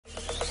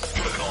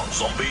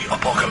Zombie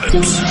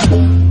apocalypse.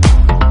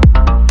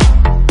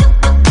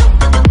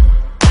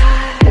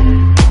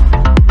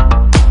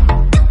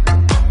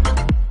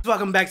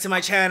 Welcome back to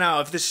my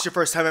channel. If this is your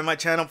first time at my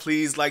channel,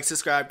 please like,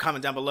 subscribe,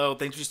 comment down below.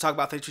 Things we should talk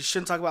about, things we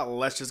shouldn't talk about.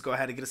 Let's just go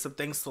ahead and get into some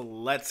things. So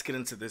let's get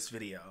into this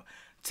video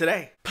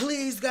today.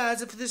 Please,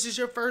 guys, if this is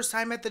your first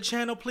time at the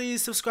channel,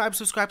 please subscribe.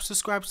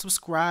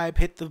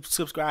 Hit the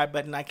subscribe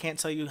button. I can't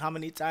tell you how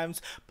many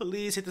times.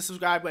 Please hit the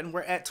subscribe button.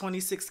 We're at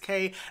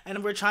 26K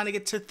and we're trying to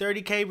get to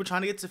 30K. We're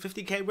trying to get to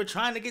 50K. We're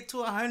trying to get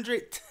to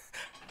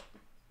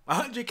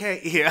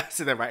 100K, yeah, I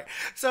said that right.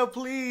 So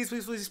please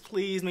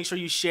make sure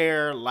you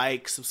share,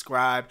 like,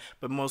 subscribe,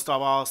 but most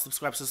of all,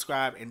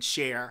 subscribe, and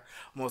share.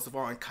 Most of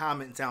all, and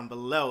comment down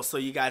below. So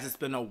you guys, it's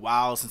been a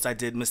while since I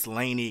did Miss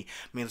Lanie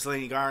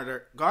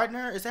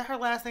Gardner. Is that her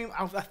last name?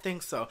 I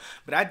think so.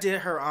 But I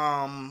did her,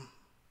 oh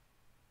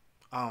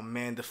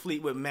man, the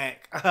Fleetwood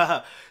Mac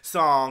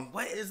song.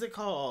 What is it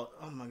called?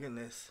 Oh my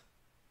goodness.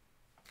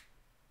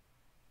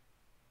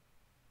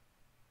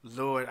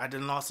 Lord, I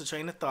done lost the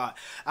train of thought.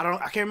 I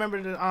can't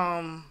remember the,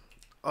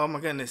 oh my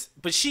goodness.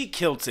 But she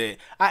killed it.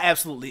 I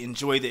absolutely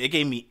enjoyed it. It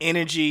gave me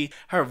energy.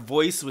 Her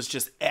voice was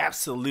just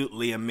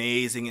absolutely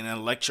amazing and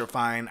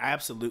electrifying. I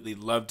absolutely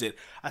loved it.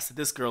 I said,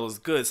 this girl is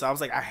good. So I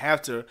was like, I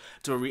have to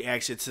do a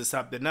reaction to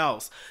something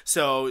else.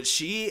 So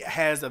she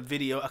has a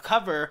video, a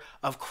cover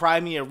of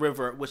Cry Me a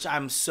River, which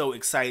I'm so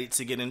excited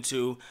to get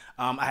into.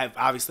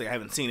 Obviously I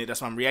haven't seen it.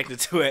 That's why I'm reacting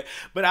to it.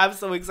 But I'm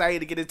so excited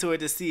to get into it,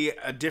 to see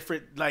a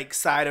different like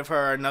side of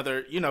her,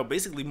 another, you know,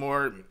 basically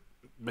more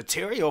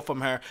material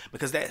from her,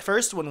 because that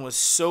first one was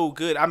so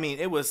good. I mean,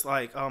 it was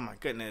like, oh my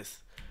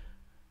goodness,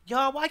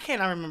 y'all, why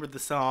can't I remember the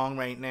song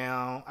right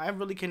now? I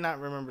really cannot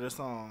remember the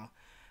song.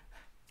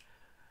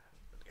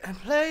 And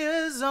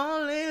players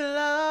only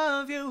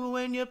love you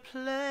when you're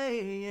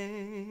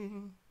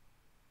playing.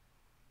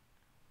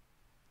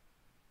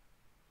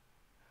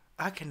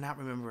 I cannot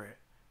remember it.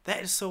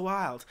 That is so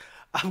wild.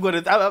 I'm gonna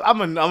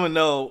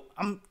know.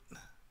 I'm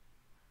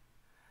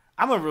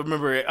gonna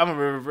remember it.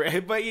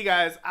 But you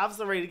guys, I'm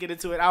so ready to get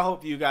into it. I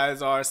hope you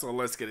guys are, so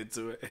let's get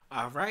into it.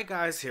 Alright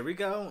guys, here we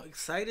go.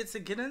 Excited to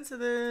get into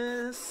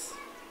this.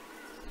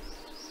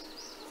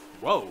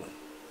 Whoa.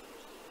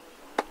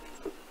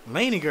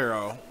 Lanie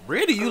girl,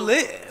 where do you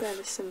live? That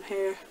is some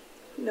hair.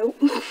 Nope.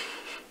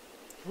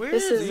 Where do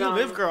you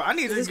live, girl? I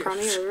need to get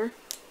River.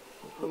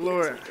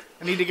 Lord,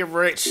 I need to get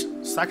rich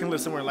so I can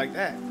live somewhere like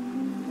that.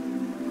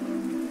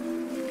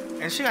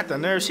 And she got the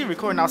nerve. She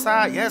recording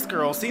outside. Yes,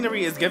 girl.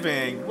 Scenery is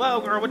giving.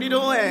 Whoa, girl. What are you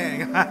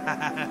doing?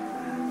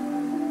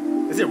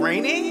 Is it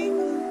raining?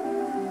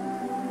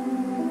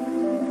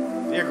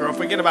 Yeah, girl.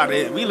 Forget about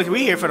it. We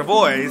here for the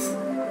boys.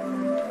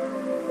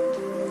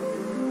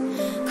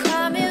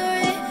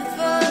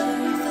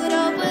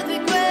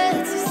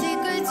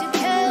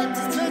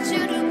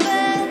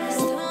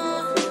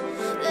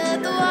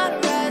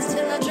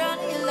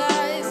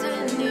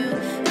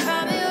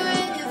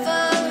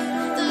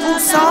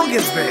 Whose song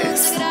is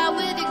this?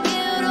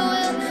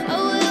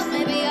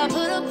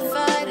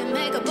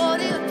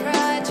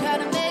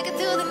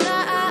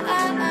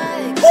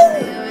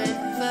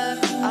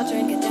 I'll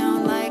drink it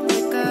down like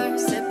liquor,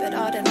 sip it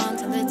all day long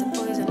till it's a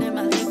poison in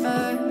my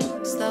liver.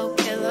 Slow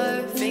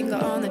killer, finger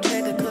on the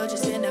trigger, could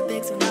just end up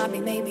big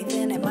tsunami, maybe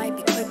then it might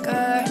be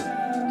quicker.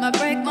 Might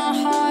break my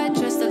heart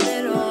just a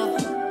little,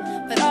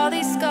 but all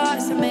these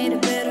scars have made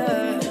it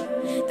bitter.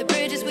 The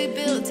bridges we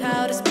built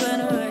out of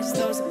splinters,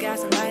 throw some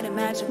gas and light a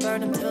match and burn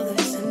them till they're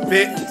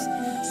cinders.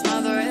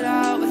 Smother it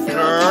out with your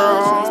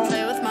apologies,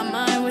 play with my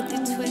mind with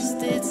your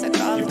twisted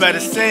psychology. You better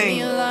sing. Keep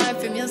me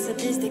alive from your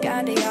sadistic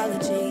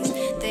ideologies,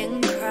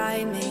 then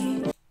cry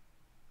me.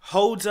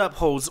 Holds up,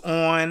 holds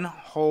on,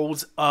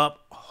 holds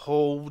up,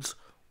 holds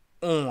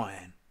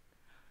on.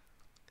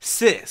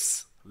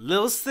 Sis,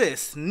 little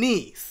sis,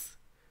 niece,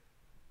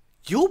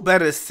 you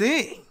better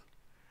sing.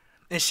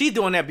 And she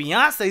doing that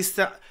Beyonce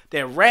stuff,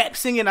 that rap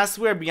singing. I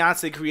swear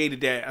Beyonce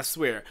created that. I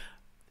swear.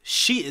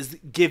 She is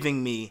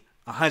giving me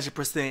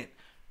 100%,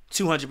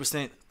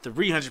 200%,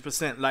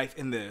 300% life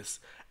in this.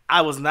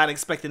 I was not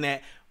expecting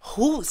that.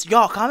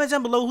 Y'all comment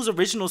down below whose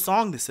original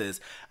song this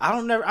is. I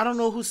don't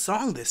know whose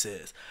song this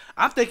is.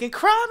 I'm thinking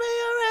Cry Me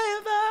a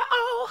River,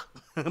 oh,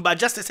 by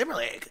Justin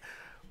Timberlake.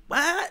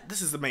 What?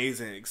 This is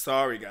amazing.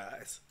 Sorry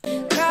guys.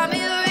 Cry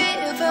me a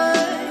river,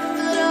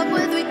 filled up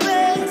with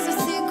regrets, the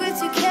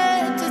secrets you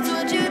kept, it's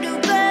what you do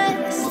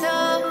best.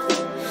 Oh,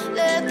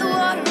 let the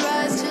water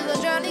rise till I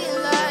drown your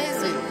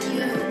lies in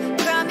you.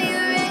 Cry me a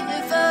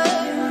river,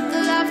 the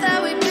life that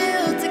we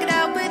built, take it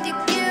out with your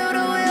guilt.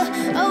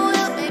 Oh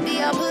will,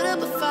 maybe I'll put up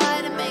a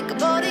fight and make a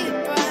body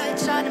of pride,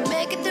 try to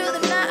make it through the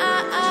night.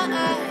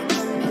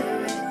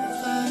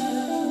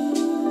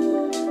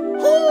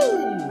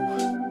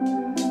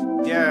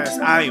 Woo! Yes,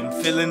 I am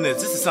feeling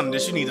this. This is something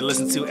that you need to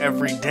listen to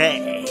every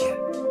day.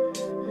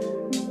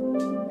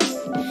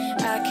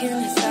 I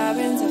can hear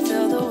sirens, I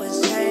feel the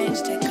winds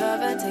change. Take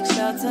cover, take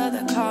shelter,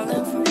 they're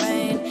calling for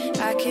rain.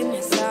 I can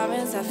hear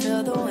sirens, I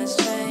feel the winds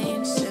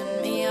change.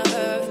 Send me a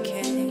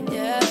hurricane,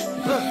 yeah.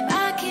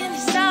 I can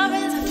hear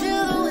sirens, I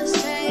feel the winds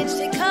change.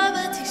 Take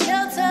cover, take shelter.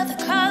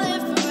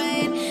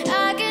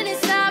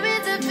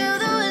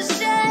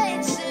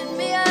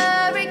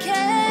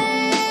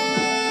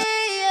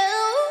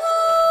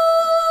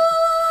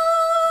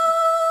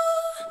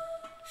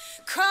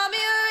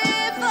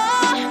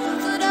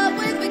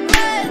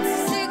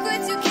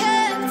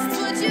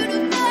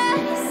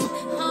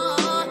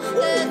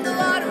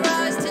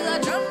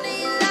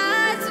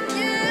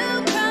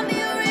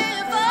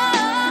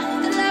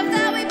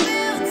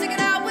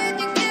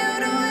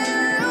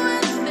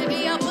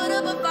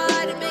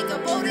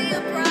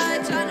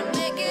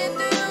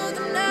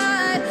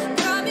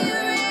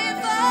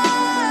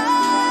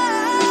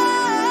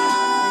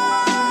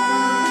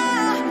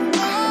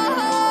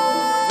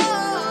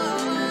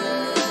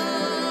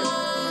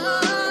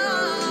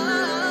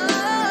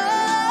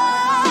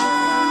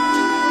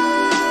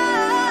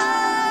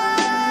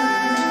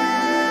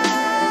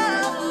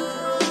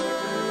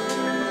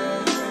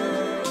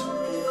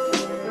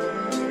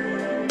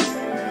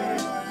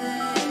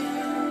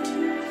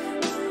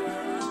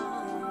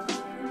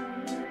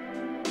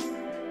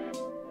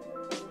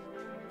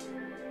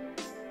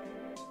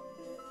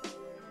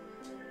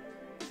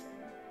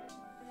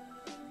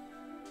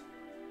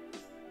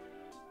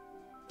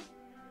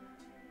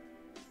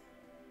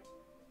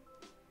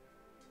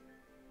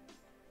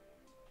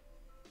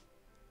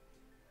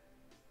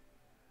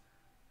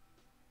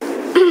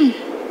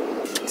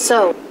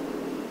 So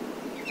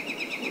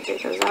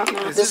take those out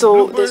now. This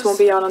won't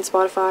be out on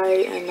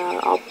Spotify and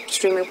all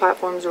streaming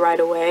platforms right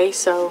away,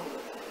 so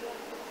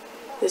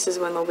this is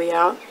when they'll be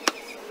out.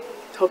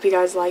 Hope you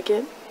guys like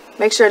it.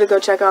 Make sure to go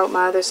check out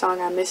my other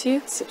song, I Miss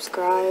You.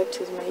 Subscribe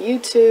to my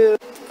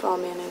YouTube. Follow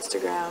me on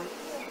Instagram.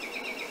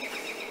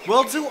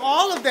 We'll do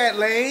all of that,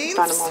 Lane.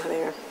 Find them over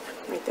there.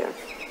 Right there.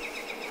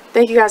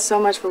 Thank you guys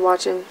so much for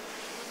watching.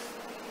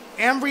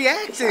 And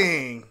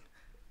reacting.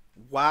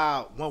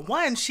 Wow. Well,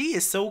 one, she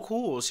is so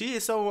cool. She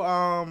is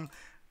so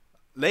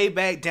laid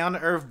back, down to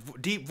earth,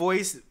 deep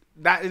voice.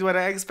 That is what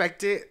I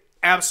expected.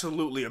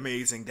 Absolutely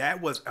amazing.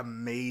 That was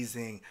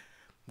amazing.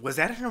 Was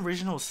that an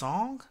original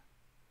song?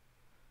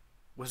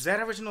 Was that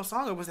original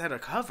song or was that a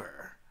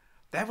cover?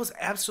 That was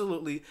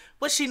absolutely...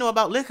 What she know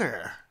about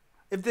liquor?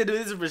 If it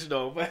is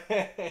original, but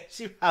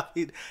she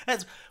probably...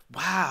 That's...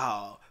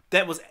 Wow.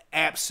 That was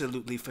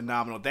absolutely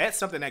phenomenal. That's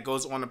something that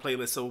goes on the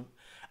playlist. So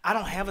I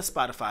don't have a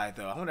Spotify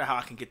though. I wonder how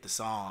I can get the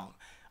song.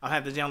 I'll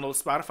have to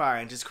download Spotify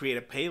and just create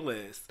a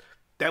playlist.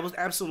 That was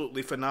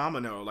absolutely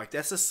phenomenal. Like,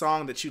 that's a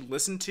song that you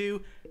listen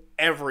to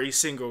every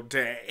single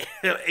day.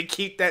 And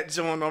keep that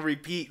joint on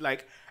repeat,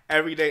 like,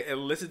 every day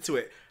and listen to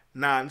it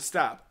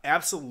nonstop.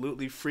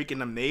 Absolutely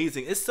freaking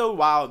amazing. It's so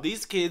wild.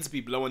 These kids be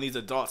blowing these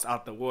adults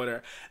out the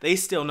water. They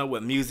still know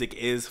what music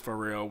is for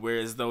real.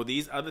 Whereas, though,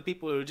 these other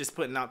people who are just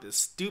putting out this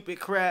stupid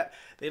crap,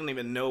 they don't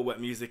even know what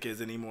music is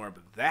anymore.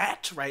 But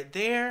that right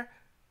there,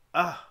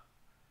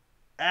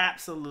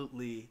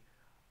 absolutely,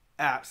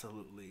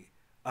 absolutely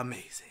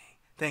amazing.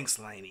 Thanks,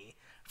 Lanie,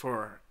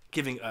 for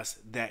giving us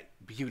that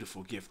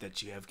beautiful gift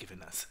that you have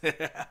given us.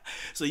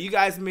 So you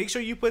guys, make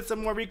sure you put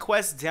some more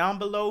requests down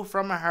below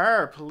from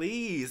her,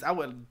 please. I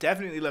would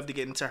definitely love to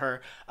get into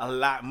her a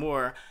lot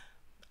more.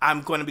 I'm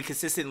going to be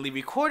consistently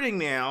recording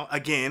now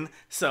again,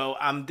 so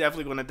I'm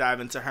definitely going to dive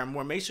into her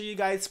more. Make sure you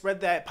guys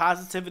spread that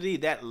positivity,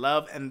 that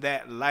love, and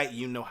that light.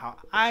 You know how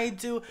I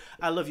do.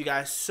 I love you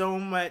guys so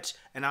much,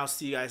 and I'll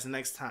see you guys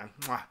next time.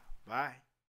 Mwah. Bye.